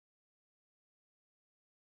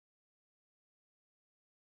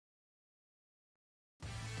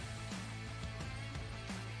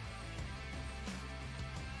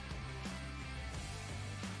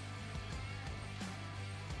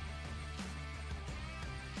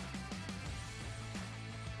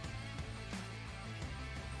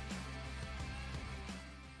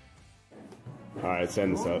Alright,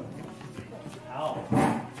 send this up.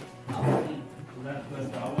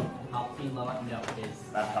 Palpatine Lobot, no, is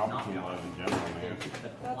That Palpatine love in general, man.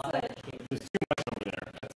 There's too much over there.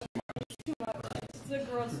 That's too much. It's a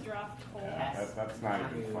gross draft hole. Yeah, that's not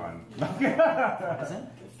even fun. Isn't?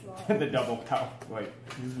 The double pelt, like,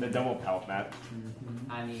 the double pelt, Matt.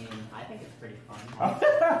 I mean, I think it's pretty fun.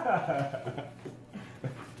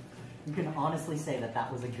 You can honestly say that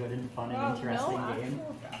that was a good and fun and interesting game.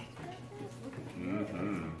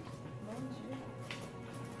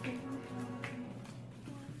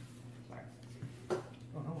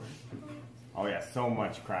 Oh yeah, so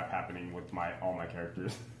much crap happening with all my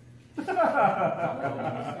characters.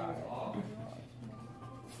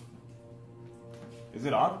 Is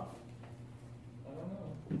it off? I don't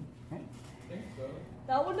know. I think so.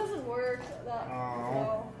 That one doesn't work. That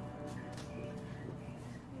no.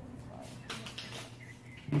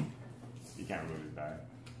 You can't remove his die.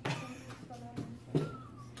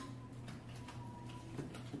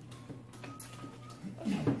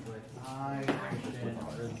 I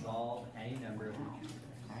should resolve any number of features.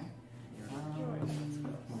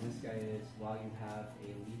 This guy is, while you have a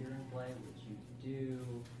leader in play, which you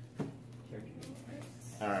do,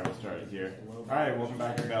 Alright, we'll start it here. Alright, welcome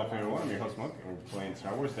back to Battlefield 1. I'm your host, Monk, and we're playing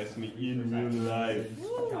Star Wars Destiny in real life.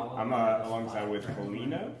 I'm alongside with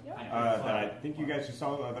Polina, that I think you guys just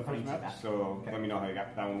saw the first match, so let me know how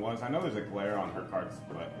that one was. I know there's a glare on her cards,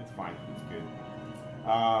 but it's fine, it's good.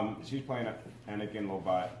 She's playing Anakin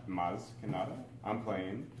Lobot Maz Kanata. I'm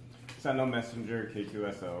playing Sentinel Messenger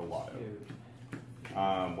K-2SO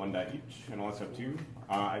Watto. 1 die each, and unless I have 2.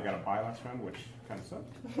 I got a bye last round, which kind of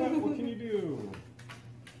sucked. But what can you do?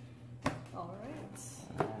 Alright.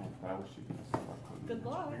 But I wish you could have stuff like that. Good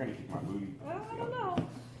luck. You're gonna kick my booty. I don't know.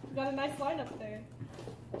 You got a nice lineup there.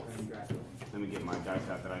 Let me get my dice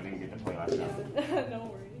out that I didn't get to play last round. No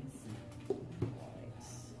worries.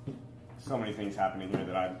 So many things happening here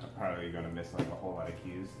that I'm probably gonna miss like a whole lot of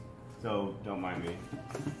cues. So don't mind me.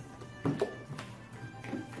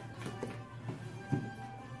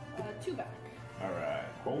 2 back. Alright.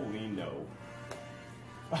 Holy no.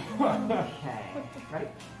 Okay. Ready?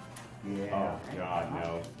 Yeah. Oh god,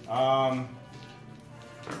 no.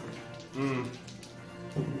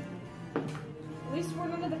 At least we're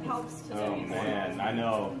none of the palps today. Oh man, I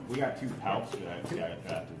know. We got 2 palps that I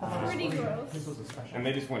drafted. Pretty gross. This was a special. And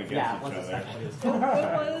they just went against each other. It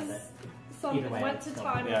was something. Went to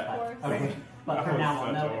time, of course. Okay. But for now,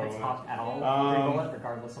 we'll know if it's topped at all. I'll re-roll it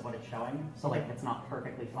regardless of what it's showing. So, like, if it's not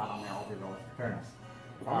perfectly flat on there, I'll re-roll it. Fair enough.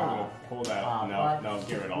 I'm gonna pull that. No,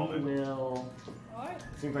 get rid of all of it. Alright.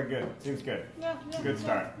 Seems like good. Seems good. Yeah, good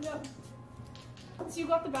start. Yeah. So you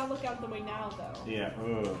got the bad look out of the way now, though. Yeah.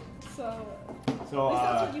 So So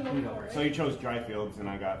that's what you went for, right? So you chose dry fields, and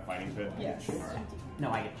I got fighting pit. Yes.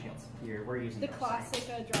 No, I get shields. We're using the classic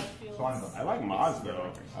dry fields. So I like Maz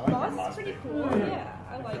though. I like Maz is pretty cool. Yeah,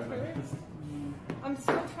 I like her. I'm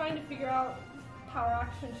still trying to figure out power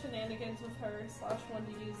action shenanigans with her / when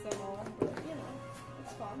to use them all, but you know,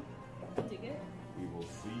 it's fun. I dig it. We will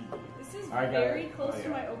see. This is very close to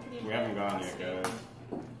my opening. We haven't gone yet,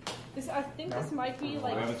 guys. I think this might be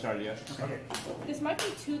like. We haven't started yet. Okay. This might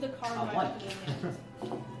be to the card my opening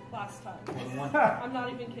last time. I'm not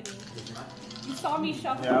even kidding. You saw me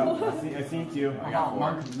shuffle. Yeah, I seen you. I got 4.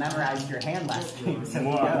 Mark memorized your hand last game, so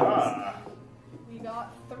we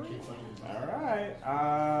got 3. Alright,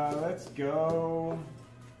 let's go.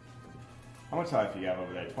 How much life do you have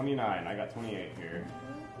over there? 29. I got 28 here.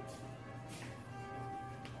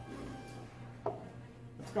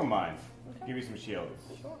 Let's go mine. Okay. Give you some shields.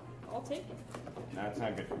 Sure. I'll take it. No, it's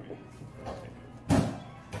not good for me. I'll take it.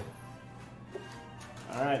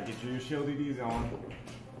 Alright, get your shield EDs on.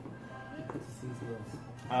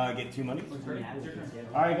 Get 2 money.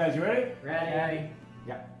 Alright guys, you ready? Ready.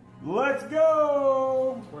 Yep. Let's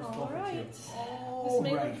go! Alright. This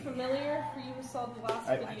may look familiar for you who saw the last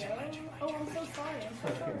video. Oh, I'm so sorry.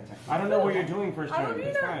 I don't know what you're doing first turn.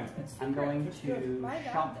 It's fine. I'm going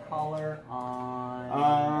to shop collar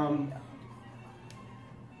on...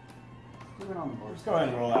 Let's go ahead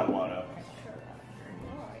and roll out Watto.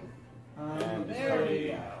 And there we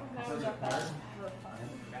go. Now we got that.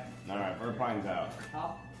 Alright, Verpine's out.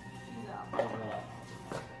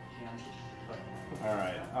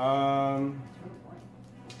 Alright,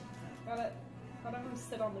 Gotta have him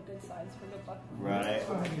sit on the good sides for good luck. Right.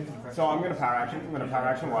 So I'm gonna power action. I'm gonna power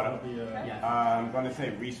action Watto. I'm gonna say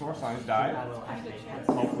resource on his die.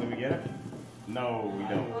 Hopefully we get it. No, we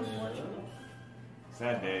don't.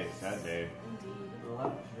 Sad day, sad day.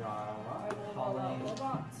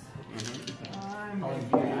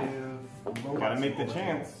 Gotta make the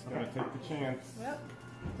chance. Gotta take the chance. Yep.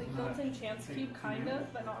 Like built-in chance cube, kind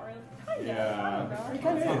of, but not really. Kind of. Yeah. I don't know. It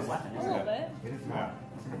kind of It's not is. a weapon, A is little it? bit. It is Yeah. not.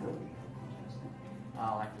 It's an ability.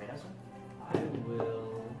 I'll activate it. I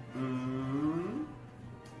will.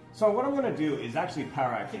 So what I'm going to do is actually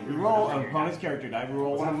power action. We roll an opponent's character die. We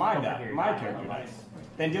roll one of my character dice.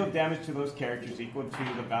 Then deal damage to those characters equal to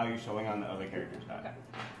the value showing on the other character's die. Okay.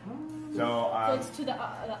 So, So it's to the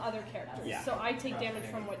other characters. yeah. So I take damage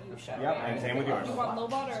from what you show. Yep, right? and same with yours. You want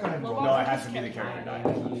Lobot or ahead and roll. Lobot? No, or it has just to be the character character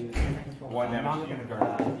I die. will use One I'm not damage. going to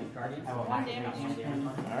guard. Guardian. I will One activate damage. him.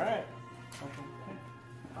 Alright.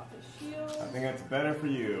 Pop his shield. I think that's better for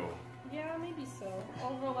you. Yeah, maybe so.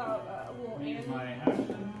 I'll roll out a little Use Annie. my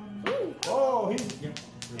action. Ooh! Oh, he's...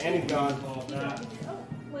 And he's gone. All that. Oh,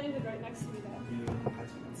 landed right next to me there.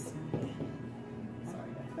 Sorry.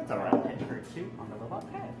 That's alright. Hit for 2 on the Lobot.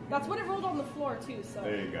 Okay. That's what it rolled on the floor too, so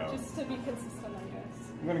There you go. just to be consistent, I guess.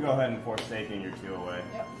 I'm going to go ahead and force taking your 2 away.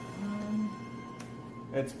 Yep.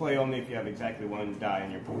 It's play only if you have exactly 1 die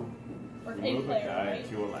in your pool. Or Remove a player, die, right?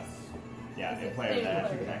 2 or less. Yeah, Is a it player a that has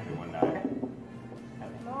player? exactly 1 die.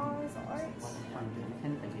 Nice, alright.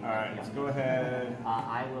 Alright, let's go ahead.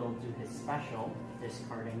 I will do his special,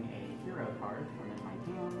 discarding a hero card from in my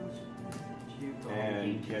hand to go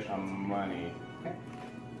And get a money. Okay.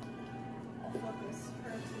 I'll focus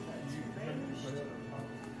her to the ranged.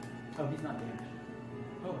 Oh, he's not damaged.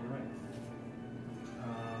 Oh, you're right.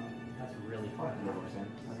 That's really far. Okay,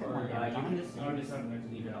 Sorry, one damage you on can him. just I just have an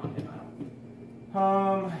leave it on him.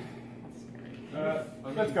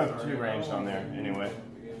 Let's go 2 range on there anyway.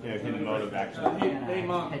 Yeah, hidden mode of action. Hey,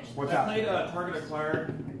 Monk. What's I up? played Target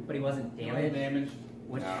Acquired. But he wasn't Damage. damaged.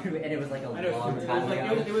 Which, No. and it was like a I know. long It was time like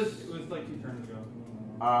ago. it was like 2 turns ago.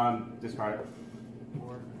 Discard it.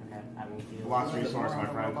 Okay, I will deal Lost with resource, the my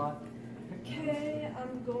friend. Lobot. Okay,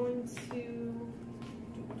 I'm going to.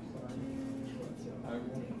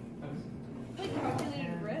 Like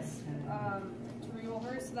calculated risk to reroll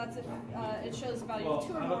her, so that's if it shows a value of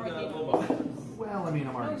 2 or how more. about I the gain Lobot? Well, I mean,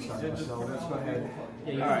 I'm already started, so let's go ahead.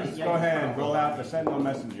 Alright, let's go ahead and roll out the Sentinel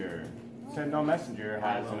Messenger. Sentinel Messenger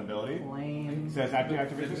has an ability. It Flame. says after you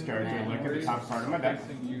activate this character, look at the top part of my deck.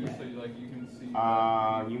 You, so you, like, you can see.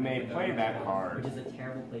 You may play that card. Which is a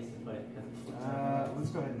terrible place to put it because Let's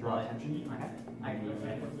go ahead and draw attention. Okay. I can use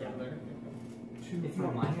it. Yeah. There. 2 It's from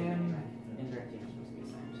not my thing. him. Indirect damage supposed to be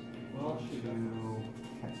assigned. Well, shoot.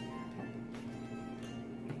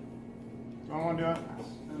 Do I want to do it?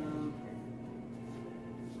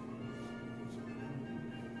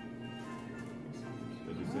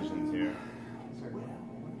 The decisions here.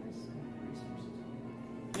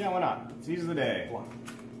 Yeah, why not? Seize the day.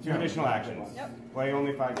 2 additional actions. Yep. Play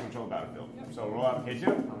only 5 control battlefield. So roll out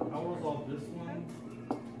K2. I'll resolve this one.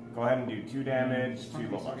 Go ahead and do 2 damage to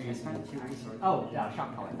Lobot. Oh, yeah,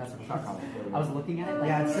 shock collar. That's what shock collar. I was looking at it like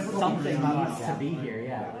Yeah, it's difficult something because it's not needs to that. be here,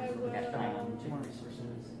 yeah. I will. Okay, 2 more resources.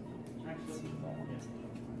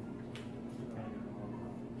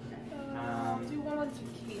 Do one onto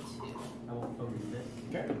K2. I will focus this.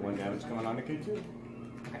 Okay, 1 damage coming on to K2. Okay.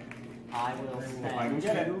 I will I can spend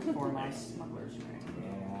get it. 2 for my smuggler's ring.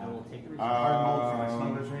 I will take the Hard mold for my Um,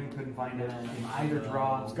 smuggler's ring, couldn't find it. In either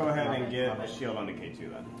draw. Let's go ahead and get a shield on to K2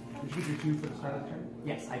 then. Did you do 2 for the start of the turn?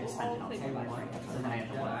 Yes, I just spent it on I'll take smuggler's one. ring. So then I have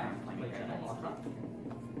to work on flaming dragon.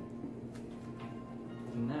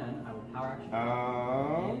 And then I will power action. Um,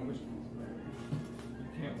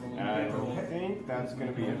 You can't roll. I think that's going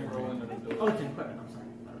to be it for roll me. into the Oh, it's an equipment. I'm sorry.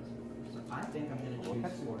 So I think I'm going to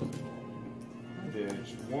choose 4. Ditch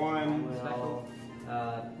I 1. will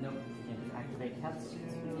Nope. Can't do activate Katsu.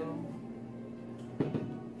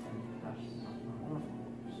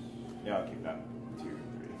 Yeah, I'll keep that. 2, 3.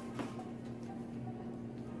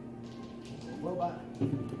 Lobot.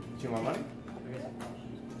 2 more money.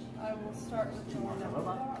 I will start with the one at the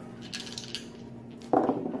top.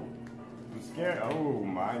 I'm scared. Oh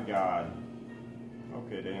my god.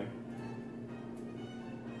 Okay, Dan.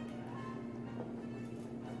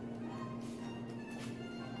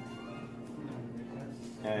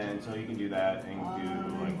 And so you can do that and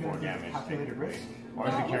do like 4 damage Calculated technically. risk. Or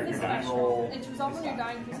is the Not with character this die? special. It's resolved when your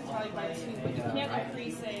dying increases value by 2, but you can't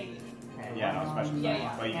increase a. Yeah, no, special. Yeah,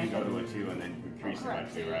 yeah. But you can go to a 2 and then increase it by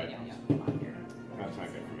Correct. 2, right? Yeah. That's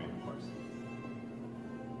not good for me. Of course.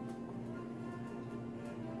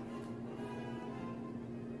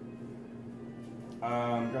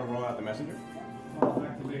 I'm gonna roll out the messenger.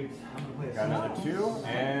 Activate. I'm going to play a Got another 2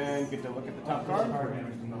 and get to look at the top card.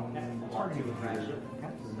 Target with Rash.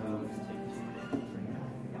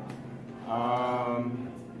 I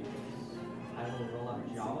will roll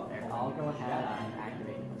out Java. There, I'll go ahead and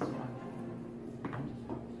activate this one.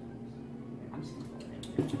 I'm just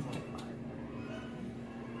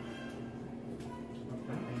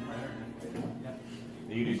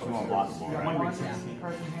still unblockable, You got right? one reset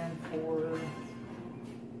cards in hand for.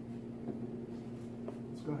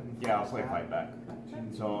 Let's go ahead and. Yeah, I'll play fight back.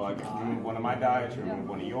 So I get to remove one of my dice, remove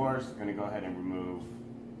one of yours. Gonna go ahead and remove.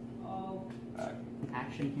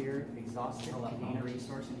 Action here, exhausted, gain a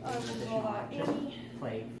resource, and take an additional action.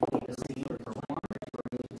 Play the scene for 1,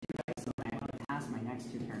 remove 2 dice, and I pass my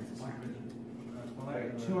next 2 turns this round.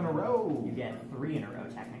 2 in a row. You get 3 in a row,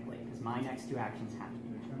 technically, because my next 2 actions have to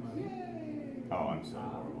be. Oh, I'm so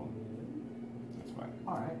horrible. That's fine.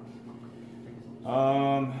 Alright.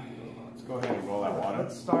 Let's go ahead and roll that water.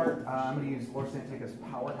 Let's start. I'm going to use Lord Santaka's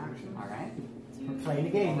power action. Alright. We're playing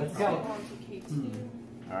the game, let's go.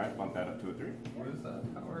 Alright, bump that up to a 3. What is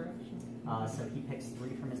that power action? So he picks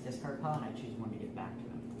 3 from his discard pile, and I choose 1 to give back to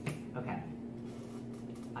him. Okay.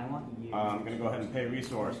 I want you. I'm going to go ahead and pay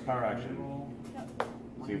resource, power action.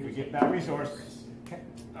 See if we get that resource. Okay.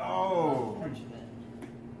 Oh!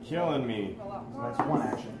 Killing me. So that's 1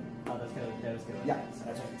 action. Oh, those go. Yeah,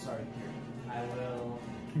 that's right. Sorry. I will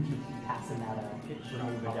pass him that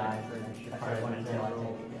remove a die for an extra card 1 until I take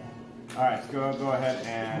it. Alright, so go ahead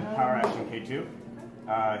and power action K2.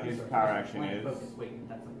 His power action is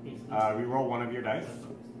reroll 1 of your dice,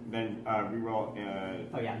 then reroll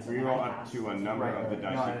up to a number of the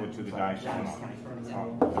dice equal to the dice shown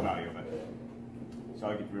on the value of it. So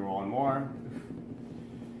I get to reroll 1 more.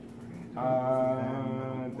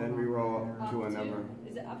 Then reroll to a number.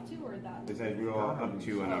 Is it up to or that? It says reroll up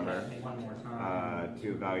to a number to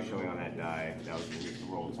a value showing on that die. That was the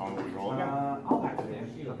roll. So I'm going to reroll again. I'll activate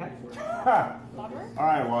it. Okay.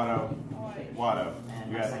 Alright, Watto. Watto.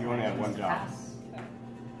 You only have 1 job.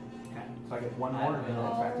 Okay. So I get 1 more and then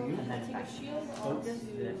it's back to you. And then Take back a shield onto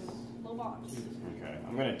Lobot. Okay,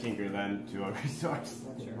 I'm going to tinker then to a resource.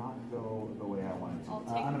 That did not go the way I wanted to. I'll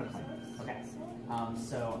take I'm going to claim it. Okay.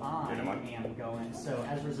 So I am going. So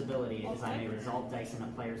Ezra's ability is I may resolve dice in a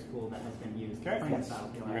player's pool that has been used. Okay. Playing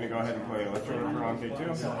style I'm going to go ahead and play Electro River on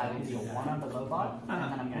K2. So I will deal 1 on the Lobot,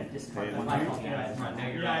 and then I'm going to discard 1 Okay. on the I'll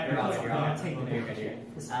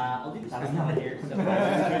do that. No.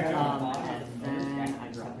 And then I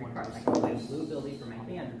drop 1 card. I can play blue ability for my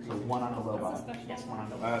hand. So 1 on the Lobot. Yes, 1 on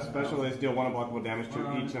the Lobot. Special is deal 1 unblockable damage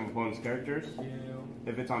to each of opponent's characters.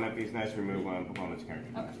 If it's on FP's nice, remove 1 opponent's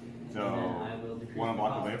character. So 1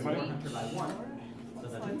 unblockable to everybody.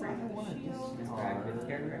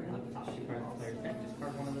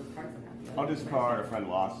 I'll discard a friend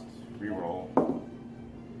lost. Reroll.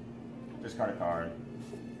 Discard a card.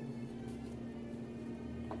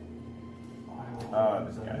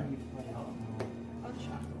 This guy.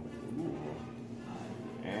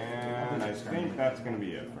 And I think that's going to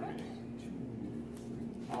be it for me.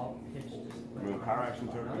 Remove power action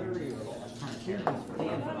token.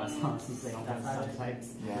 Since they don't have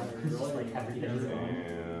subtypes. Yeah. Like every day.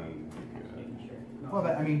 And Well,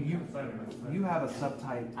 but I mean, you have a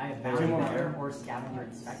subtype. I have Bounty Hunter or Scavenger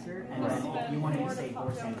Inspector, and then if you want to say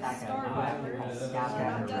Force Santaka, you have to call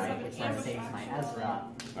Scavenger, right? Which then saves my Ezra.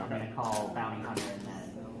 I'm going to call Bounty Hunter and then.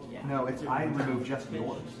 Yeah. No, it's I remove just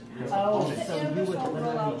yours. Oh, so you would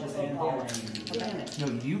literally just be calling. No,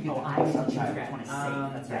 you get Oh, to I call would just subtype. want to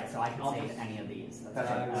save. That's right. So I can save any of these. That's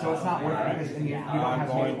right. So it's not worth it because you don't I'm have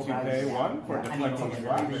going multiple to guys. pay 1 for deflect on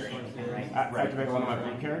splash. Right? Activate 1 of my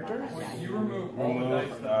blue characters. You remove all the dice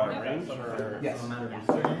Remove that range or Yes. So you remove the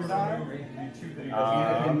 2 that you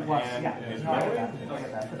And plus, and yeah. his No, I get ability. that. I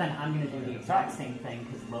get that. But then I'm going to do the exact same thing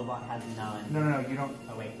because Lobot has none. No, you don't.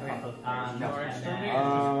 Oh wait, No. and then,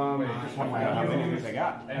 How many of these I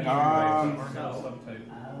got? and subtype.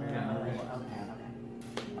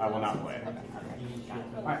 I will not play.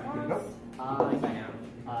 Alright, good to go.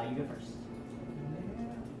 You go first.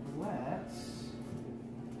 Let's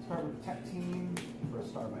start with Tech Team for a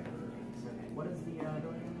Starbiker. Okay. What is the ability I'm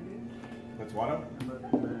going to do? That's Watto.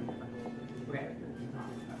 Okay.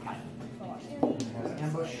 It has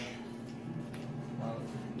Ambush.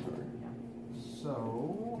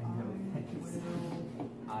 So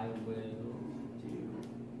I will do.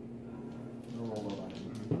 roll over.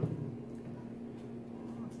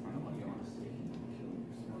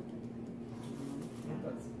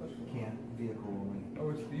 Can't vehicle only. Oh,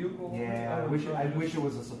 it's vehicle? Yeah, Oh, I wish it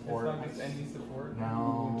was a support. It's not just any support?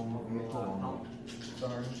 No, vehicle only.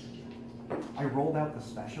 Darn. I rolled out the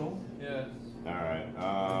special. Yes. Alright.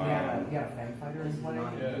 He had a Fang Fighter in play.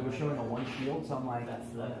 Yeah. It was showing a 1 shield, so I'm like, I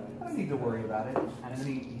don't need to worry about it. And then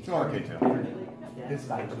he Sure, okay, too. this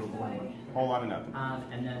guy to a blank. Whole lot of nothing.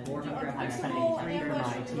 And then I'm Spending spending 3 for ambush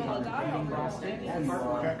my to 2 roll a die training over roster. it. And part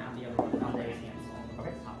one, Okay. have the other one on day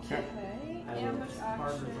Okay. Okay. Ambush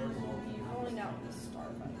action will be rolling out the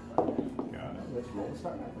Starfighter. Got it. Let's roll the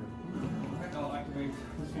Starbiker. I'll activate.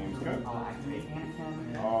 Seems good. I'll activate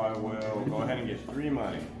Anakin. I will go ahead and get 3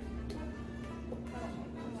 money.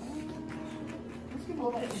 Let's give a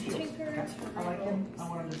little bit of shield. Tinker Okay. to I like him. I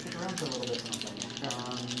want him to stick around for a little bit.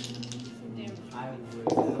 damage. I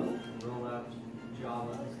will roll out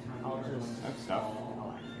Java this time. I'll just. That's stuff.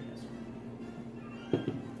 I'll activate this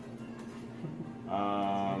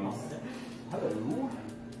Hello.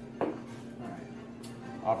 Alright.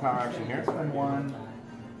 I'll power action here. Spend one.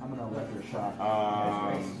 I'm gonna let your shot.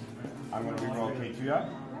 I'm going to reroll K2 die.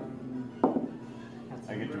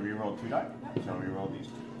 I get to reroll 2 die, so I'll reroll these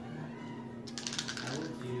 2. I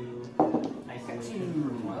will do isolation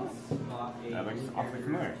for once. That looks awfully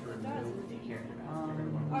familiar.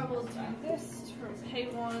 I will do this to pay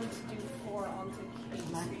 1 to do 4 onto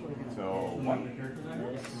K2. So 1,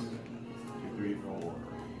 2, 3, 4.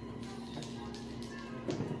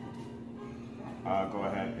 Go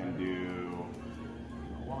ahead and do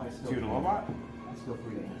 2 to Lobot. Let's go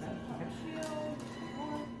 3 to Anakin. Shield,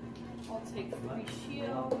 1. I'll take 3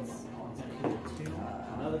 shields. I'll take 2.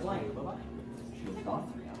 Another blank. Bye-bye. I think all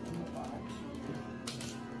 3 on the Lobot,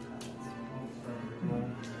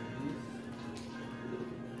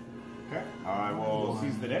 Okay, I will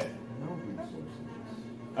seize the day. No resources.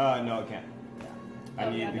 No, I can't. I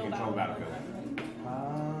need to control the battlefield.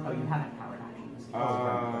 Oh, you haven't powered actions. I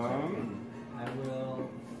will.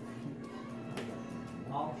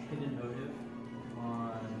 I'll hidden motive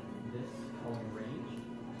on this calling range.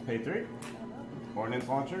 Pay 3. Ordnance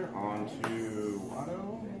launcher onto Watto.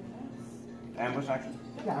 Ambush action.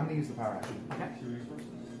 Yeah, I'm gonna use the power action. Okay.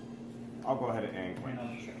 I'll go ahead and claim.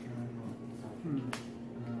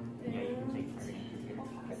 Yeah, you can take 30.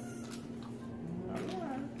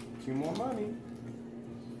 2 more money.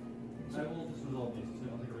 I will just resolve these two.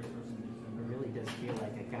 I'll take a resource and use them. It really does feel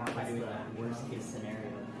like I got like the worst case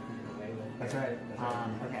scenario to get away with. That's right.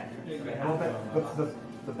 Okay. Well, but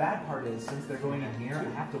the bad part is, since they're going in here, I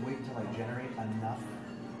have to wait until I generate enough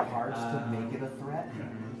cards to make it a threat.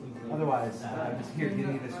 Otherwise, just here, give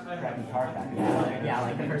me this crappy card back. Yeah,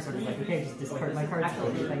 like the first one is like, okay, just discard my cards.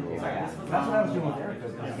 Actually, Thank you. That's what I was doing with Erica.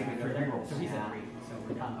 They gave me 3 rerolls. So he's at 3. So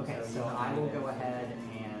we're done. Okay, so I will go ahead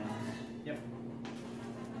and Yep.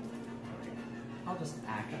 I'll just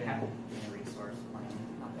action in a resource plan.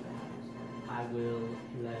 Not that I have a resource. I will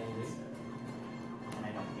play. And I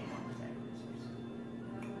don't need one because I have a resource.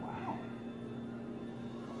 Wow.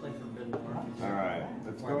 Play Forbidden War. Alright,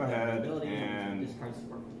 let's go ahead and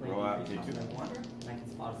roll out K2. I can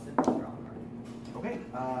spot a simple draw card. Okay,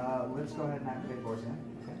 let's go ahead and activate Borsian.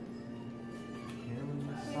 Okay.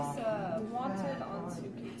 He's wanted onto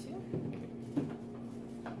K2.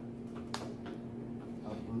 A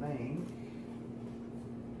blank.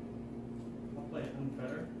 I'll play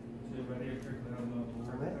Unfetter. So ready or trick that on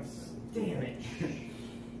the Let's. Damn it.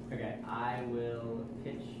 Okay, I will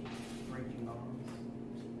pitch Breaking Bombs.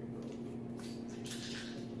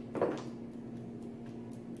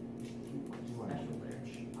 Special there.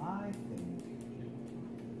 I think.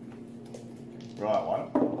 Roll out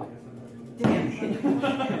Watto. Damn it!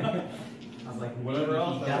 I was like, Whatever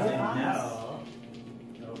else he I doesn't want. know.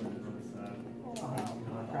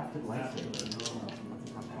 Crafted lightsaber.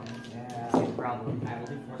 Yeah. Same problem. I will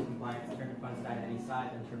do force compliance, turn the fun's die to any side,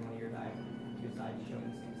 then turn one of your die to your side, showing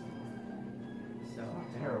the same symbol. So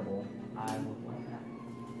Terrible. I will blank that.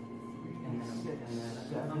 And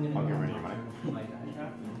then I'm I'll gonna get rid of your money. my die.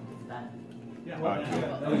 It's that. Yeah. Oh,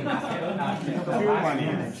 you asked it? 2 money.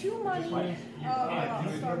 2 money.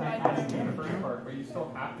 Start my The first part, but you still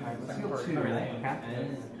have to. Alright, The let's second go part. 2. Okay.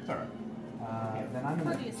 It's alright. Then I'm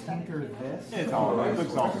gonna tinker this. It's all, it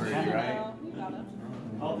looks all pretty, right? You got it.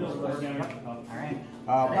 I'll deal with that damage. Alright.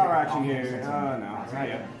 Power action here. No.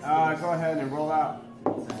 Yeah. Go ahead and roll out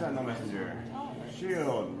Sentinel Messenger.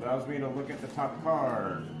 Shield allows me to look at the top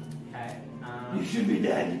card. Okay. You should be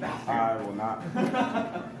dead, you bastard. I will not.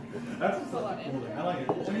 That's what's so cool. I like it.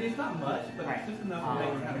 I mean, it's not much, but it's just enough to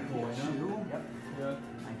make it kind of cool, you know? Yep. Yeah.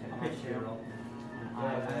 I'll pitch your roll.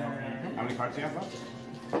 How many cards do you have left?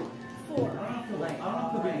 4. I don't know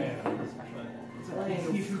if the big man.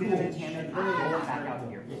 He's 2 damage. Back out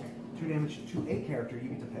here. 2 damage to a character. You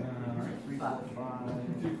get to pick. 3, 4,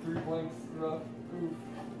 5. Do 3 blanks rough. Oof.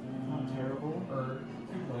 Not terrible. Or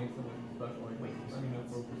 2 blanks and a special. Wait, I mean, no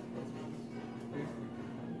focus. Basically.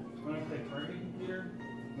 When I play target computer,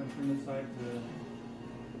 I'm going to turn this side to.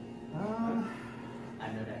 I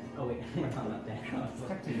have no deck. Oh wait, we're not on deck.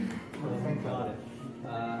 Tech team. Thank Got God. it.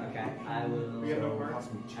 Okay, I will. We have no So, cards? cost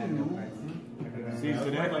me I have no 2. cards. Seize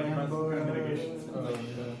the deck Mitigation.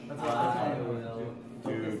 I will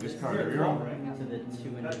to discard a reroll. to the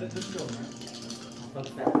 2 in This is going right.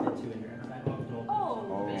 Focus that to the 2 in your side. Oh,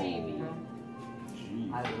 Oh, baby.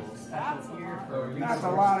 jeez. I will special here for That's a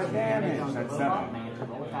lot of damage. on the That's Lobot, 7. and I get to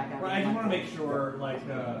roll it back out Right, I of just my want to make book. sure, like,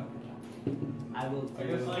 I will I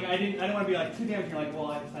guess, do. like, I didn't want to be like 2 damage. You're like,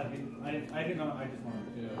 well, I just have, I didn't know. I just wanted.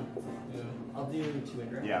 I'll do 2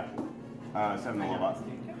 indirect. Yeah. 7 to Lobot.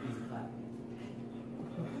 Easy clap.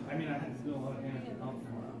 I mean, I had to do a lot of damage.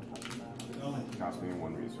 Cost me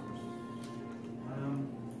 1 resource.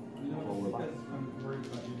 You know, just because I'm worried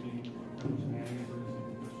about you being shenanigans or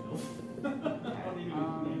using shield.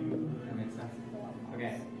 That makes sense.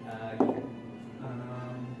 Okay.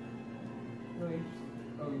 Really?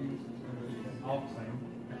 Oh, you used I'll claim.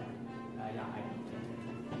 Yeah, I can.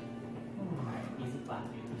 Alright, easy clap.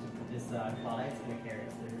 This Claudite's gonna carry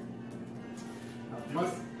us through.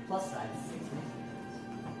 Plus side, 6 resources.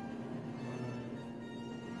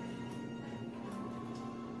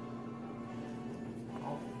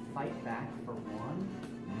 I'll fight back for 1.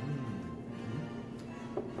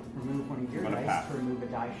 Remove one of your I'm gonna dice pass. to remove a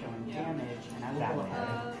die showing damage, and I will That go one.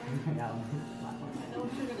 ahead. Yeah, I know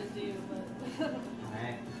what you're gonna do, but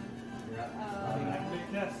Alright. You're up. Activate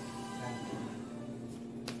test.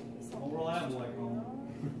 I'll roll out like all.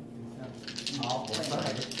 I'll play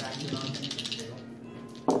my distraction on him.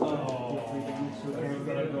 Oh, Okay. Seems good.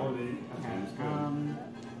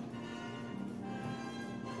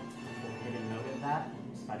 Hit a note of that.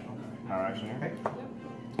 Special. Power action here. Okay.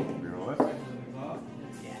 Reroll this.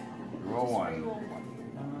 Yeah. Roll 1.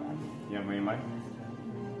 You have me in mind?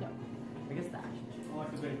 No. I guess the action. I'll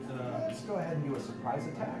activate. Let's go ahead and do a surprise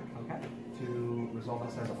attack Okay. to resolve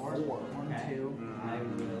this as a 4. 1, Okay. 2, I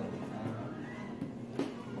will.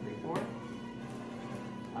 3, 4.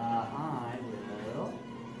 I will.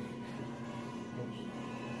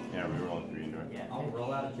 Yeah, reroll 3 into it. Yeah. I'll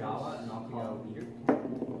roll out Jawa and I'll call leader.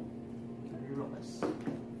 Reroll this.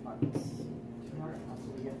 Alright, that's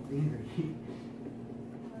what we get for the injury.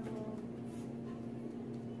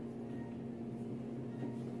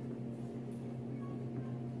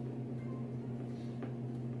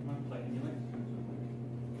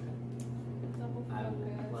 I will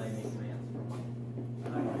play make commands for 1.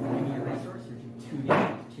 Give me a resource or do 2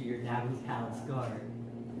 damage to your Naboo's Palace Guard.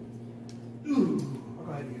 I'll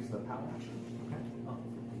go ahead and use the power action. Okay.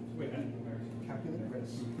 Wait, Calculate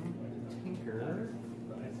risk. Tinker.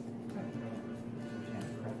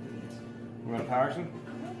 You want a power action?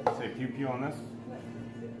 Say pew pew on this.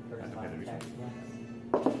 First That's class better, attack, Lisa.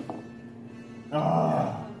 yes.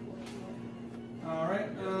 Ah. All right.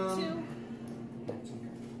 2.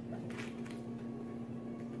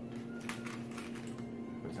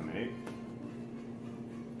 Put some 8.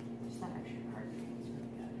 Just that extra card. It's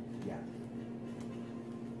really good. Yeah.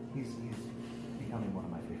 He's becoming one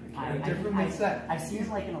of my favorite I- characters from this set. I've seen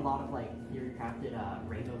like in a lot of like theory crafted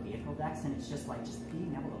rainbow vehicle decks, and it's just like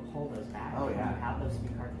being able to pull those back. Oh, yeah. You have those few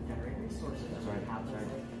cards that generate resources. That's right, You have those that's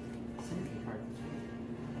right. like synergy cards.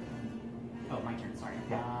 Oh, my turn. Sorry.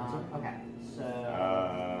 Yeah, that's Okay. So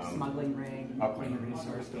smuggling ring, upgrade. gain a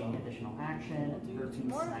resource, gain additional action.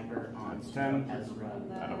 13 sniper on That's 10. Ezra.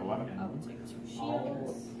 Out of 11. I will take 2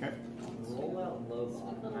 shields. Okay. Roll out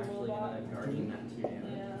Lobot. I'm actually gonna guardian that 2 damage.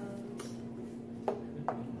 And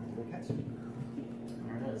Okay.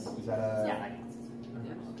 There it is. Is that a? Yeah, that counts.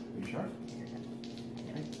 Are you sure?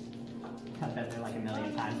 I've been there like a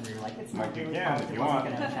million times where you're like, it's Like not really again, fun, if it you wasn't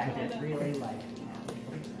want. gonna affect it. Really, like,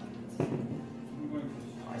 I'm going to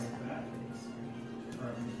start that. Or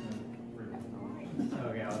I'm just gonna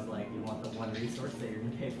Okay, I was like, you want the 1 resource that you're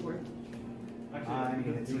gonna pay for? I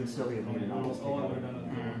mean, it seems silly of me to not just take all of it.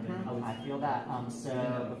 I feel that. So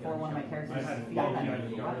before one of my characters is defeated, I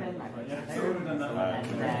make a weapon, I put it there, and then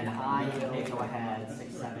I will go ahead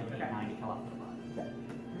 6, 7, 8, 9 to kill off the bot.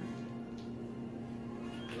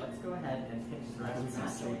 Let's go ahead and pitch the rest It's of not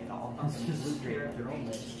the silly at all. It's just straight up your own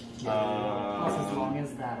list. Uh, Plus, as long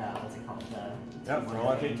as that, what's it called? Yep,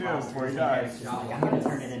 roll a K2 before he dies. Like, I'm gonna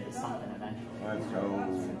turn it into something eventually. Let's go.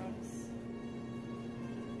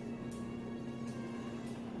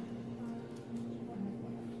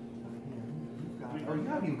 Oh, you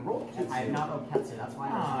haven't even rolled K2. I have not rolled Ketsu, that's why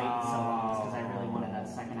I was waiting so long, because I really wanted that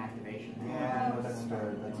second activation. Yeah, no, that's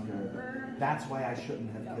good. That's good. That's why I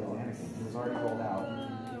shouldn't have killed Anakin. He was already rolled out.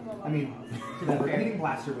 I mean, the repeating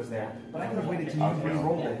blaster was there, but I could have waited till you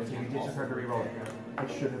re-rolled it, until you did your card to re-roll it. I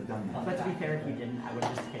should have done that. But to be fair, if you didn't, I would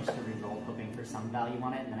have just pitched to re-roll, hoping for some value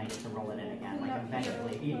on it, and then I get to roll it in again. Like,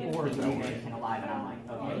 eventually, or if you get Anakin alive, and I'm like,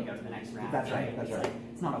 okay, go to the next round. That's right, that's It's right. like,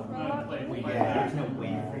 it's not a win. Yeah. There's no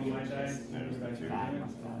win for you. It's just There's that too. bad.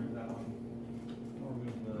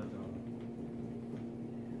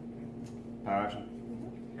 Power action.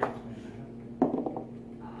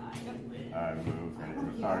 I move.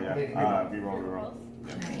 Oh, yeah. Reroll. Yeah.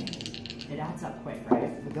 It adds up quick, right?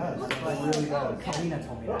 It does. It really does. Kalina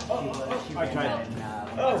told me that. She I tried.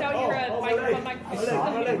 Watch out your microphone. My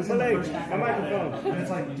microphone. And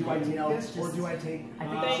it's like, do I take this or do I take? I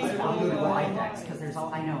think she's downloaded blind decks because there's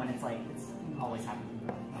all I know, and it's like it's always happening.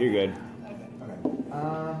 You're good.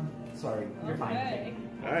 Okay. Sorry. You're fine. Okay.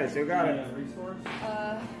 All right, still got it. Resource?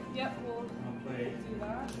 Yep, we'll Play. do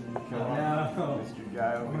that. Kill off Mr.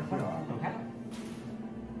 Guy over here. Okay.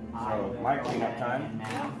 So, my cleanup time. And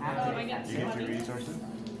now I activate get You get your resources.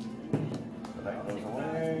 So that goes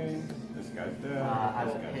away. This guy's dead. I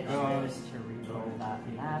will This pitch guy's gone. those to reroll that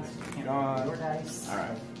and that. Can't Gone. roll your dice.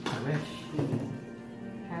 Alright. I wish.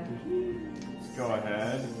 Let's go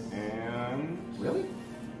ahead and. Really?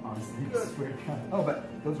 Honestly, I swear to God. Oh, but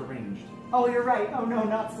those are ranged. Oh, you're right. Oh no,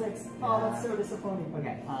 not 6. Oh, that's so disappointing.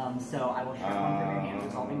 Okay, so I will shut one from your hand,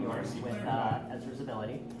 resolving yours with Ezra's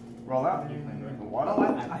ability. Roll out. Oh, Watto.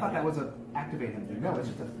 I thought that was a activating thing. No, it's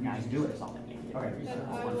just a you Now just you do it. resolve it. Okay. So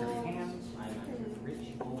one from your hand. I'm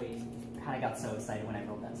rich boy. God, I got so excited when I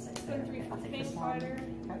rolled that 6 there. Then 3 I'll for take Pain this one. Fighter.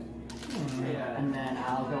 Okay. Yeah. And then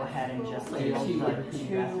I'll go ahead and just Play deal two. the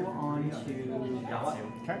 2 onto Gatsu.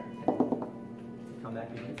 Okay. Come back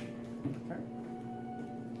again. Okay.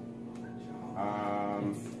 Or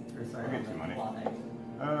sorry. I'll get you money. Plot X. Do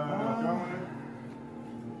I want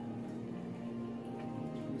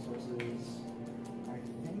Resources. I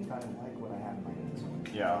think I like what I have in my hands. to?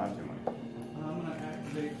 Yeah, I'll have your money. I'm gonna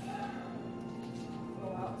activate. Go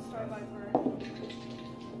out, start Viper.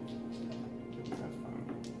 That's fine.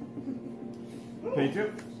 K2. Nice.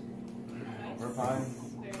 We're fine.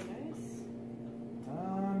 Very nice.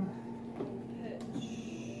 Pitch.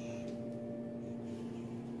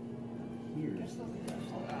 Here's the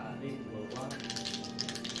Big Lobot.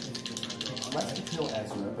 left to kill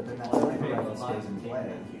Ezra, but then that sniper stays in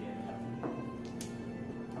play.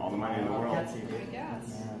 All the money in the world. Gatsu, dude. Yes.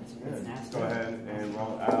 Yeah, it's It's good. Let's nasty. go ahead and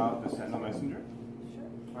roll out the Sentinel Messenger. Sure.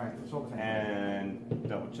 Alright, let's roll the thing. And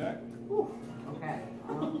double check. Okay.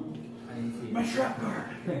 I didn't see My it. trap card!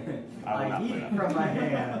 I will not I play eat that. from my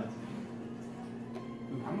hand.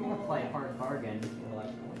 I'm gonna play Hard Bargain for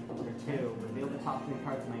 2. Reveal the top 3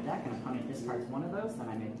 cards of my deck, and opponent discards one of those, then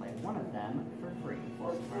I may play one of them for free.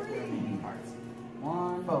 Or discard the remaining cards.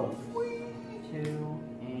 1, Both. 2,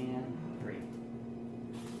 and 3.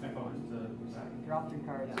 That goes to the back. Draw 3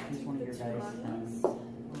 cards, choose one of your dice,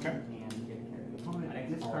 Okay. and give a card to the Opponent I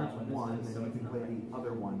can call discards out when this one, is, then so you it's can not play like- the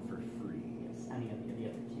other one for free. Yes, any of the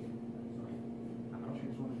other 2. I'll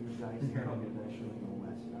choose one of your dice. Here, I'll give that a show no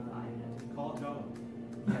less. Call it going.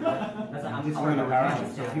 That's I'm I'm going to power power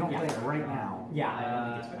action. so if you don't play it right now. Yeah, I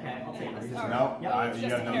don't think it's Okay, I'll take it. Alright. No, Yep. you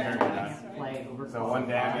got no character die. Play over So 1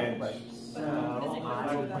 damage. So I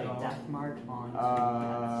will play Death Mark on.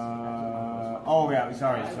 Oh yeah,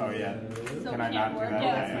 sorry, yeah. So Can I it not can't do work? that?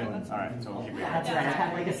 Yeah, Okay, that's yeah. Alright, so we'll keep it. That's right. I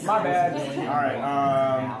had like a My bad. surprise. Alright,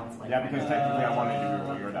 Now it's like- yeah, because technically I wanted to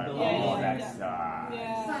reroll your die. Yeah, Oh, yeah, that's, Yeah.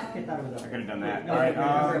 I thought it was I could have done that. No, Alright,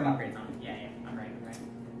 upgrades on it. Yeah, I'm right.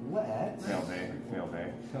 Let's. fail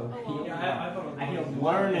day. So, Oh, Yeah, I thought it was I healed Learning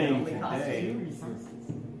one, it only cost today. 2 resources.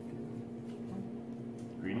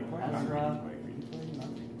 Greedy play? Not Ezra. greedy play, not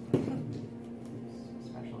greedy play.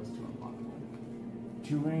 Specialist to unblockable.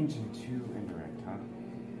 2 range and 2 indirect, huh?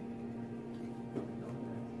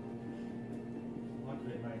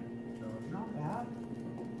 Not bad.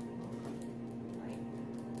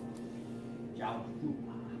 Jow.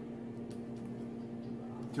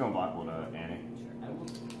 2 unblockable to Annie. I will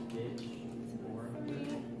ditch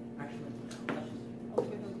 400. Actually, no, that's just I'll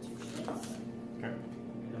give them 2 shits. Okay.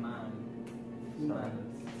 come on.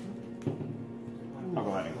 I'll go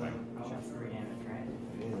ahead and play. Just 3 damage, right?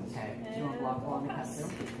 It is. Okay. Do you want blockable on the Katsu?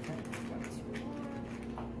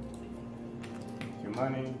 2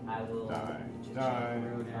 money. I will Die. I'm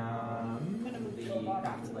gonna move the the Lobot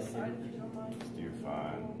craft to the blade. side if you don't mind. Do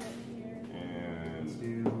 5. Let's And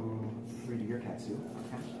do 3 to your Katsu.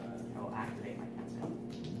 Okay. I will activate my Katsu.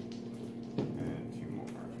 2 more.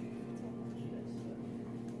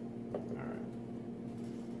 Alright.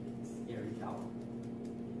 Scary tower.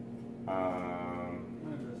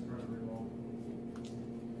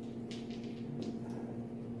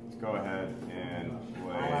 Let's go ahead and I'll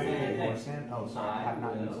play. activate Force Sand. Oh, sorry, I have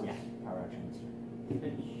not used Yeah. power action this turn.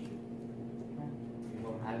 Pitch.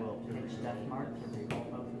 I will pitch Death Mark to reroll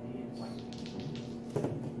both of these.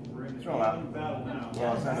 We're in the Throw out. battle now.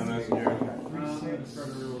 Well, I'll send a messenger I'm gonna start a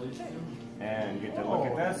re-release too. and get to look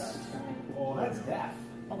at this. Oh, That's death.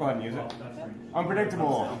 I'll go ahead and use it. That's right.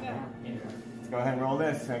 Unpredictable. Yeah. Let's go ahead and roll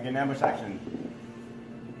this and get an ambush action.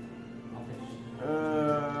 I'll pitch.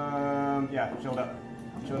 Yeah, shield up.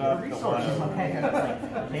 Showed up the Resources, one. okay. It's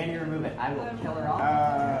like, can you remove it? I will kill her off.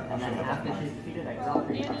 And then after she's defeated, I draw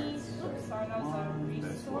 3 Annie, cards. oops, sorry, that was a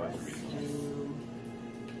This was resource. resource. 2,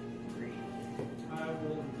 3. I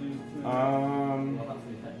will do 2.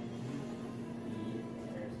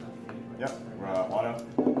 Yep. Watto.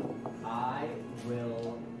 I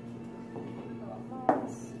will.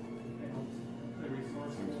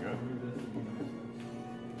 Seems good.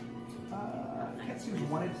 K-2SO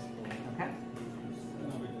wanted. Okay.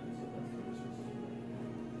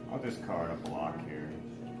 I'll discard a block here.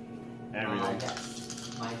 Everything. Yes.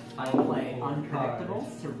 I play Unpredictable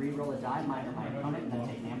to reroll a die, mine or my opponent, and then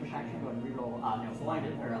take an ambush action, go and reroll, no,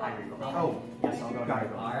 blinded, or I reroll. Oh. Yes, I'll go and Got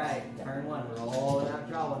it. reroll. Alright, turn 1, roll it out,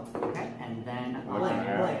 draw 1. Okay, and then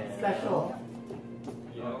Blank, special.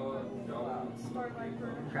 Start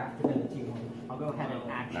Viper. Craft divinity 1. I'll go ahead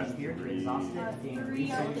and action That's here to 3. exhaust it, gain 3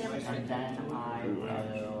 research, damage. and then I Ooh,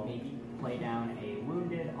 will play down a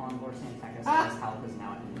wounded on Lord Santekis, as health is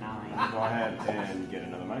now at 9. Go ahead and get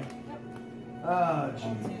another money.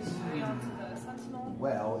 Jeez. 3 onto the Sentinel.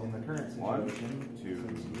 Well, in the current One, situation, two,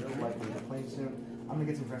 since you're likely to play soon, I'm gonna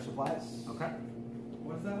get some fresh supplies. Okay.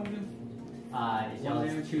 What's that one again? It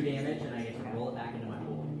deals 2 damage, and I get to roll it back into my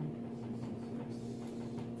pool.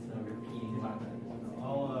 So repeating the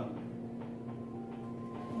I'll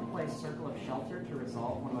I'm gonna play Circle of Shelter to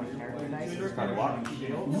resolve one of my character dice. Two Discard a block.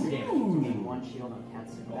 Shields. Ooh. Gain 1 shield on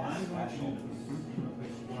Katsu.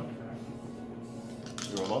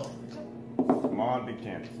 You roll low. Come on, big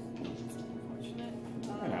chance. Unfortunate.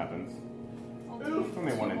 It happens. I'll do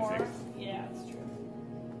Only 1 2 in more. 6. Yeah, that's true.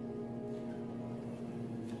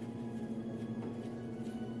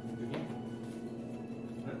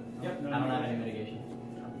 Yep. I don't have any mitigation.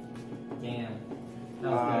 Damn.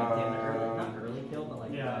 That was good. Damn, the early, not early kill, but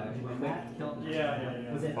like Yeah. quick kill.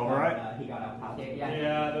 Yeah. Was it? Override? He got out. Yeah.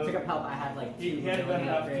 Yeah, those- Took a pelp. I had like 2 He had building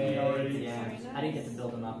left half to me already. Yeah. Very I didn't get to nice.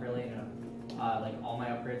 build them up really. Yeah. Like all my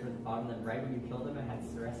upgrades were at the bottom. Then right when you killed him, it had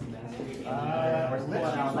Stress and Mastery. And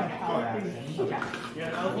Let's and I was like, use my power action. okay.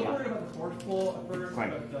 Yeah, I was a little worried about the force pull at first,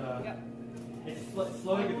 Clank. but Yep. it's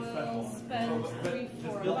slowly I get the special will on it. spend So, 3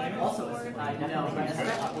 just for build life. damage. Also, it's I know, but it's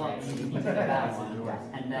well, you take that one.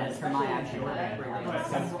 And then for my action,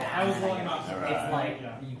 I was rolling out. It's like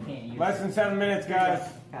Yeah. you can't use. Less than 7 minutes,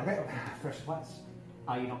 guys. Okay, fresh supplies.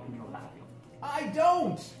 You don't control the battlefield. I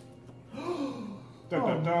don't! Dun,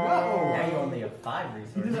 dun, dun. Now you only have 5 You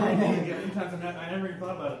resources. did that a few times, and I never even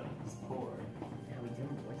thought about it.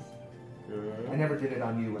 Good. I never did it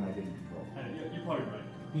on you when I didn't control. You're probably right.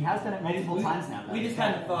 He has done it multiple We- times now. Though. we just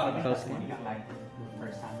hadn't thought about That's it. when you got back the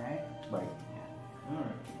first time, right? Right. Yeah.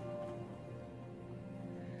 Alright.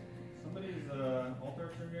 Somebody's altar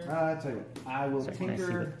through here? I tell you what, I will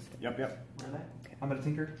tinker. Yep. Where are they? I'm gonna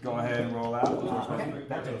tinker. Go ahead and roll out. Okay,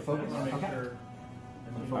 back to the focus. I wanna make Okay. sure.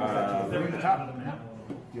 They're at the top.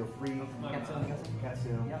 Deal 3. Katsu, I'm guessing. Katsu.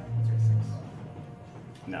 Yep, that's your 6.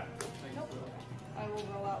 No. Nope. I will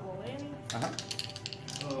roll out Wolani.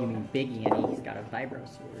 You mean Big Annie? He's got a vibro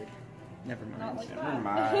sword. Never Not mind. like Never that.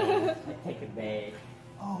 mind. Take a bait.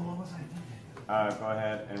 Oh, what was I thinking? Go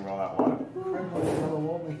ahead and roll out water.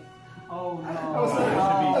 Oh no. was so-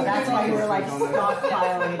 Oh, that's why you were like On there.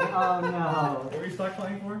 stockpiling. Oh no. What are you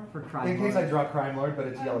stockpiling for? For crying In case I out draw Crime Lord, but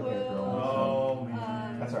it's I yellow cat girl. Oh,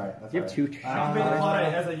 man. That's alright. That's You have alright. 2 shot Activate the powers. plot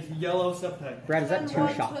as a yellow subtype. Brad, is that 2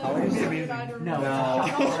 shot powers? No. Not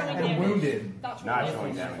showing I'm damage. wounded. Not Not showing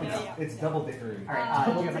showing damage. damage. Yeah. It's double dickery. Alright,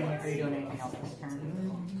 do you have any, are you doing anything else this turn?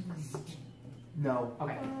 No.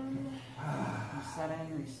 Okay.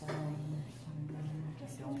 Resetting.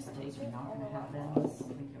 I don't suppose you're not going to have this. I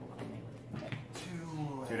think you'll let me with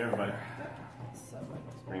it. Shoot everybody. So,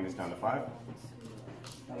 Bring this down to 5.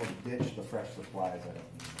 I will ditch the fresh supplies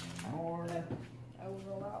I don't know. I will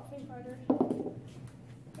roll out Fate Fighter.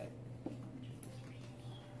 Okay.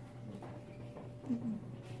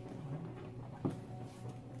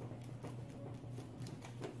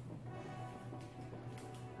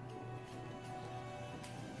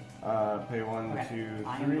 Pay 1, Okay. 2,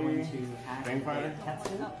 I am going 3. to activate Fang Fighter?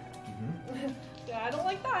 Katsu. Yeah, I don't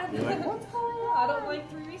like that. You like what? I don't like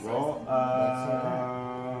 3 resources. Roll.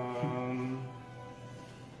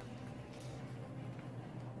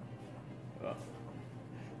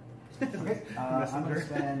 Okay, I'm going to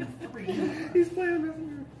spend 3 He's playing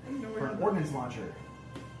messenger. for an ordnance launcher.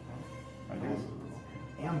 I guess.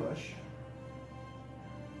 Ambush.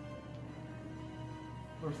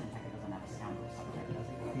 Lord Santekis doesn't have a scoundrel subject,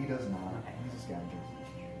 does he? He does not. He's a scavenger.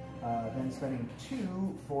 Then spending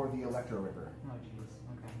 2 for the Electro River. Oh jeez.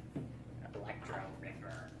 Okay. Electro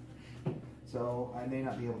River. So I may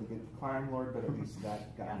not be able to get Crime Lord, but at least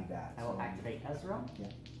that got me that. I will So- activate Ezra. Yeah.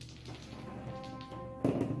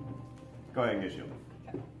 Go ahead and get shielded.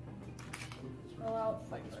 Okay. Roll out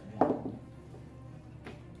Viper.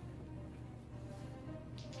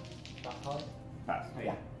 Drop card? Pass. Oh,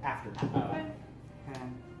 yeah, after. Okay. Okay. One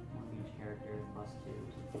of each character plus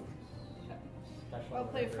 2. Special I'll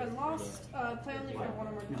play order friend is lost. Play only for one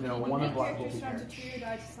or more. No, When one main unblockable characters start to feature. trigger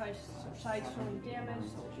die to side showing damage.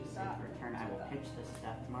 So So choose that. that. For a turn, I will pitch this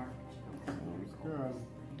death mark.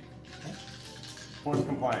 Force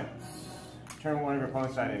compliance. Turn one of your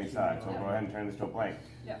opponent's side any side. So go ahead and turn this to a blank.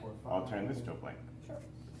 Yeah. I'll turn this to a blank. Sure.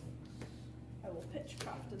 I will pitch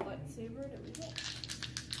crafted lightsaber to result.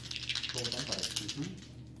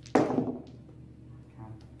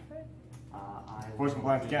 Okay. I Force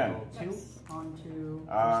compliance again. roll 2 onto.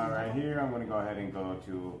 Right here, I'm going to go ahead and go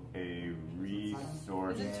to a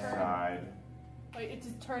resource Is it turn? side. Wait, it's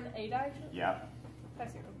a turn A die? Yep. I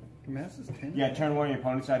see. Mass is 10? Yeah, turn one of your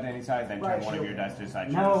opponent's side to any side, then turn Right, one of shield. your dice to the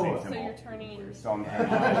side. No. Choose the So same you're symbol. turning. So I'm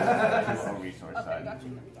turning this to a resource Okay, side. got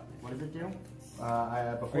you. What does it do? Before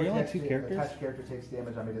Are you only attached 2 to- characters? attached character takes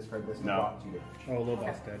damage, I may discard this to No. block 2 damage. Oh,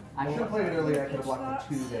 Lobot's dead. I I should will, have played it earlier, I could have blocked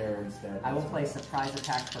the 2 there instead. I will play surprise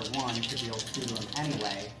attack for 1 to deal 2 to him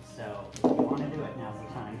anyway. So if you want to do it, now's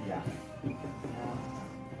the time. Yeah.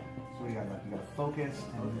 So we got left. You got focus,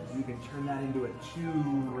 and you can turn that into a 2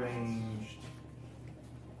 ranged.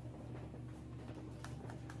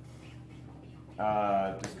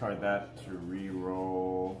 Discard that to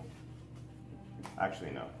re-roll.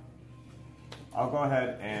 Actually, no. I'll go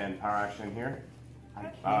ahead and power action here. I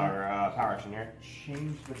can't Power action here.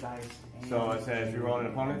 change the dice. And So it says re-roll an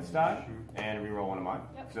opponent's die and re-roll one of mine.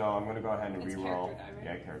 Yep. So I'm going to go ahead and It's re-roll. character die,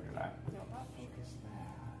 right? Yeah, character die. No, not Focus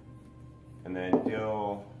that. And then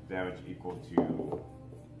deal damage equal to.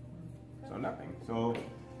 So nothing. So.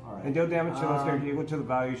 All right. And deal damage to those characters equal to the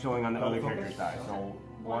value showing on the other focus? character's die. So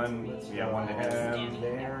One one, to me. yeah, one to him, Scanning.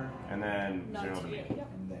 There and then None 0 to to you. me. Yep.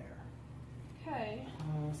 and there. Okay.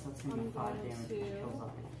 So it's going to be I'm 5 going damage, to- which kills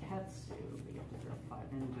off the K-2SO. We get to throw 5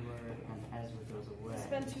 into it, and Ezra goes away.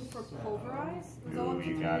 Spend 2 for So- pulverize. Result Ooh,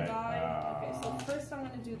 you to got it. die. Okay, so first I'm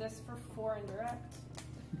going to do this for 4 indirect.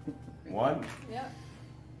 1, Yep.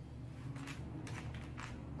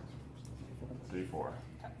 3, 4.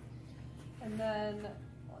 And then,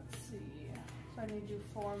 let's see. So I need to do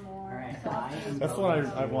 4 more. Alright, So I'll do That's what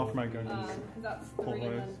I want for my gun. Because that's 3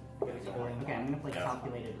 and then. Okay, I'm going to play Yeah.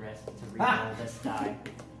 calculated risk to reroll this die.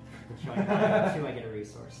 Showing 2, I get a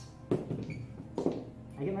resource.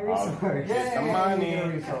 I get my resource. Yay! Some You money. get a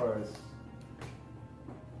resource.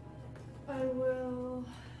 I will.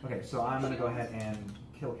 Okay, so I'm gonna go ahead and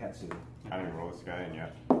kill Katsu, I didn't roll this guy in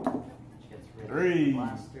yet. Which gets rid of 3. the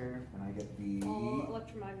blaster. and I get the. All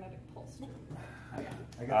electromagnetic pulse. Okay.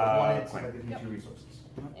 I got the 1 hit, so Quinn. that gives me Yep. 2 resources.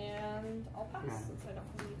 And I'll pass Okay. since I don't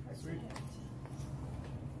have any cards in Sweet. hand.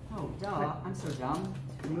 Oh, duh. I'm so dumb.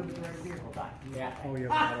 Remove the vehicle die. Yeah. Oh,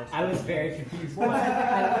 yeah. I was very confused. Well,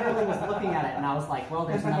 I literally was looking at it and I was like, well,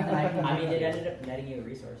 there's nothing I can do. I mean, it ended up netting you a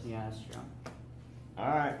resource. Yeah, that's true.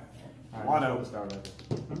 Alright. Alright, Watto. let's roll the star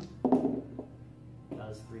rifle.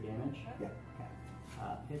 Does 3 damage. Yeah. Okay.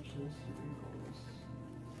 Pitch this,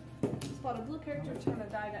 rerolls. Spot a blue character, turn a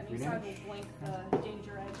die to any side will blank the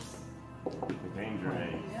danger eggs. The danger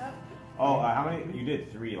eggs. Yep. Oh, how many? You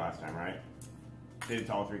did 3 last time, right? Did it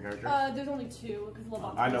to all 3 characters? There's only 2 because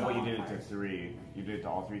Lobot. I know, but you did it to 3. You did it to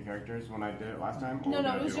all 3 characters when I did it last time? No, Or no,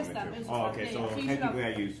 did I it was do just only them. 2? It was just Oh, them. okay, Yeah, so yeah, so you should technically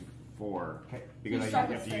have- I used 4. Okay. Because You I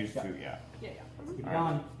started have to use 6. 2, yeah. Yeah. Keep Alright.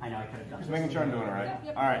 going. I know I could have done Just this. making sure I'm doing it right. Yep,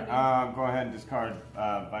 yep, Alright, I'm go ahead and discard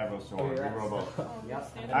Vibro Sword. Oh, Reroll both. Oh, Yep.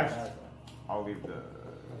 stand Actually, up. I'll leave the.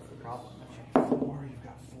 That's the problem. 4, you've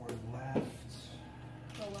got 4 left.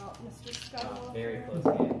 Go out, Mr. Scuttle. Very close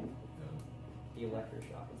game. The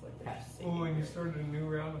electroshock is like the Oh, and you started a new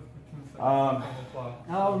round with 15 seconds Um, on the clock.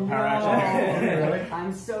 Oh no! Power action. Really?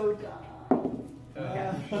 I'm so dumb.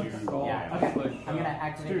 Okay. Shoot. Stall. Yeah, It's okay. like, I'm gonna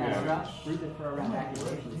activate Two that damage. stuff. Root it for a round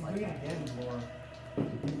activations like that.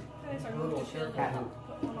 Okay, so I move the shield Cat and move.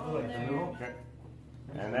 put one on there. Removal. Okay.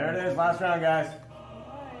 And there it is, last round, guys.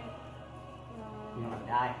 You don't have to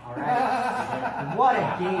die. Alright. What a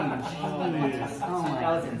game. Jeez. Oh my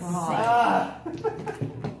That was insane.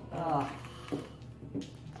 Ugh.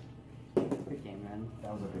 Good game, man.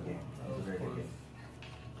 That was a good game. That was a very good game.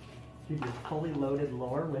 Dude, you're fully loaded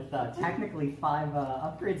lore with technically 5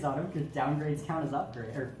 upgrades on him because downgrades count as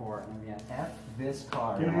upgrade or 4. I mean, yeah. F this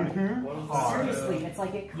card. Seriously, it's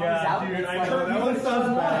like it comes Yeah, out. dude, and it's I like, know, that one sounds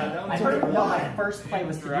bad. That I one's heard, horrible. no, my first play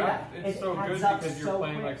was to do that. Draft, it's so good adds up because you're so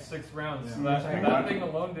playing quick. like 6 rounds. Yeah. So that thing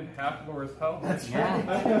alone did half Laura's health.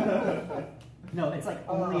 Yeah. No, it's like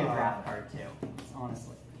only a draft card too. It's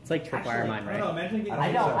honestly. It's like Tripwire Mine, right? I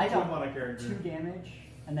don't. 2 damage,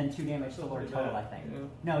 And then 2 damage to Lord total, I think. Yeah.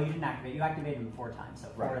 No, you didn't activate. You activated him 4 times, so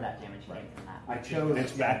 4 Right. of that damage came from that. I chose.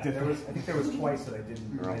 It's back to- there was. I think there was twice that I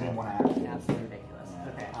didn't want to act. Absolutely ridiculous.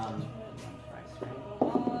 Okay. Oh,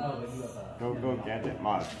 but you have a. Go gadget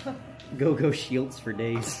mod. Go shields for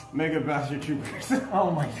days. Mega Blaster Troopers. Oh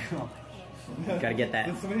my god. Gotta get that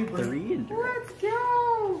Did somebody bring- 3 and Let's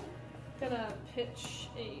go! Gonna pitch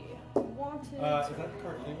a wanted. Is that the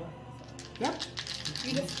card Nemo? Yep.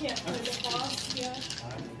 You just can't play the boss yet.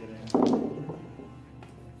 I'm kidding.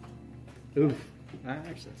 Oof.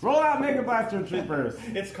 Actually, Roll out Mega Blaster Troopers.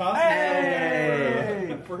 It's costing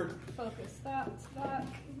Hey! for Focus that.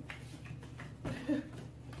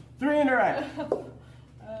 3 interact.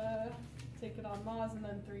 Take it on Maz and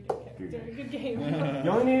then 3 to character. Good game.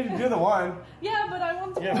 You only needed to do the 1. Yeah, but I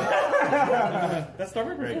want to. That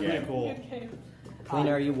Starbuck was Great pretty game. cool. Good game. Kalina,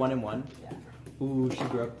 are you 1 and 1? Yeah. Ooh, she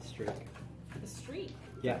grew up the streak. The streak.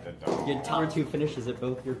 Yeah. Da-da. Your tower 2 finishes at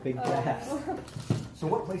both your big drafts. So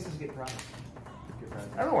what places get prize?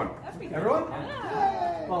 Everyone. Everyone?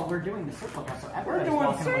 Yeah. Well, we're doing the circle test, so We're everybody's doing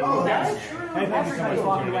walking away. circle, with guys. that. Hey, thank you so much Everybody's for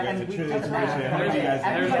walking tuning away, in and to we Truth just Appreciate it. Thank you guys.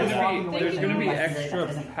 Everybody's walking away there's with gonna be that extra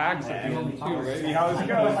isn't packs at the counted. end too, right? See how this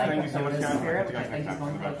goes. Thank you so much, There was guys. Spirit, See you which I guys think next is time.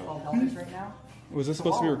 going for like $12 right now. Was this So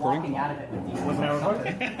supposed to be we're all recording? walking out of it with these. Wasn't that recording?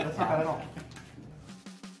 That's not bad at all.